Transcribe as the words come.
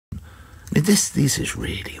I mean, this is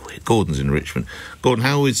really weird. Gordon's in Richmond. Gordon,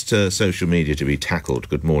 how is social media to be tackled?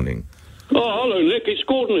 Good morning. Oh, hello, Nick. It's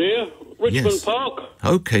Gordon here, Richmond Park.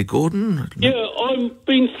 OK, Gordon. Yeah, I've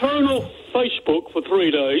been thrown off Facebook for 3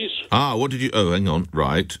 days. Ah, what did you... Oh, hang on.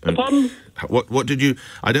 Right. Pardon? What did you...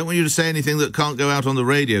 I don't want you to say anything that can't go out on the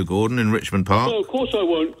radio, Gordon, in Richmond Park. No, of course I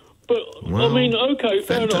won't. But, well, I mean, OK,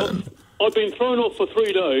 fair enough. I've been thrown off for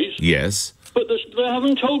 3 days. Yes. But they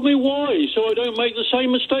haven't told me why, so I don't make the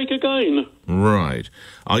same mistake again. Right.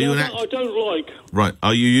 Are you I don't like. Right.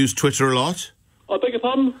 Are you use Twitter a lot? I beg your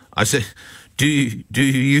pardon? I say, do you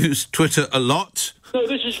use Twitter a lot? No,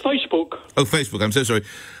 this is Facebook. Oh, Facebook. I'm so sorry.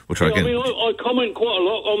 We'll try again. I mean, I comment quite a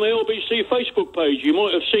lot on the LBC Facebook page. You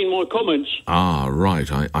might have seen my comments. Ah,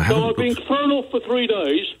 right. I haven't... So I've been thrown off for 3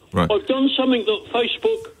 days. Right. I've done something that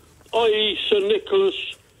Facebook, i.e. Sir Nicholas...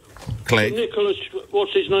 Clegg. Nicholas,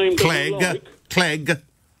 what's his name? Clegg. Clegg.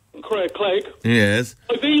 Yes.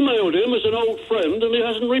 I've emailed him as an old friend and he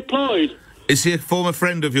hasn't replied. Is he a former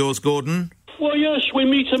friend of yours, Gordon? Well, yes, we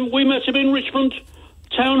met him in Richmond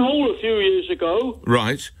Town Hall a few years ago.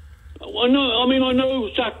 Right. I know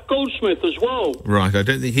Zach Goldsmith as well. Right, I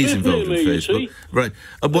don't think he's involved in Facebook. Right.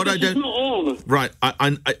 What I don't... not on. Right,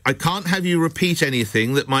 I can't have you repeat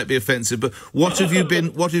anything that might be offensive, but what have you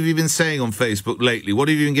been saying on Facebook lately? What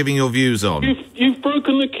have you been giving your views on? You've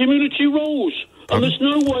broken the community rules. And there's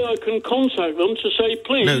no way I can contact them to say,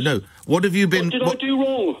 please... No. What have you been... What did I do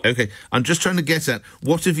wrong? OK, I'm just trying to get at...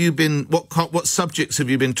 What have you been... What subjects have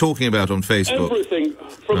you been talking about on Facebook? Everything.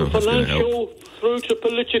 From financial through to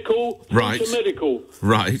political through to medical.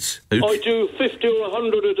 Right. I do 50 or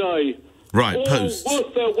 100 a day. Right, all posts.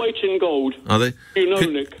 Worth their weight in gold. Are they? You know,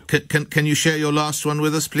 Nick. Can you share your last one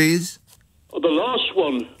with us, please? The last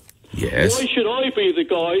one? Yes. Why should I be the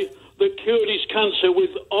guy that cured his cancer with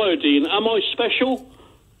iodine? Am I special?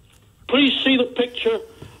 Please see the picture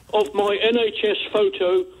of my NHS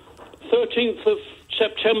photo, 13th of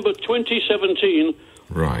September 2017.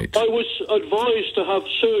 Right. I was advised to have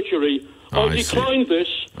surgery. I declined this,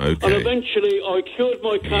 and eventually I cured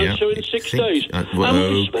my cancer in 6 days. Am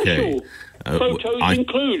I special? Photos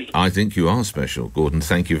include. I think you are special, Gordon.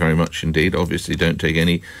 Thank you very much indeed. Obviously, don't take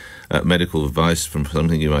any medical advice from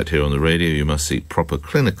something you might hear on the radio. You must seek proper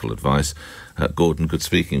clinical advice. Gordon, good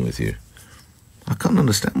speaking with you. I can't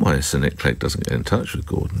understand why Sir Nick Clegg doesn't get in touch with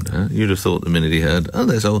Gordon. You'd have thought the minute he heard,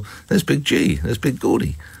 there's Big G, there's Big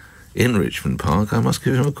Gordy in Richmond Park, I must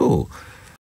give him a call.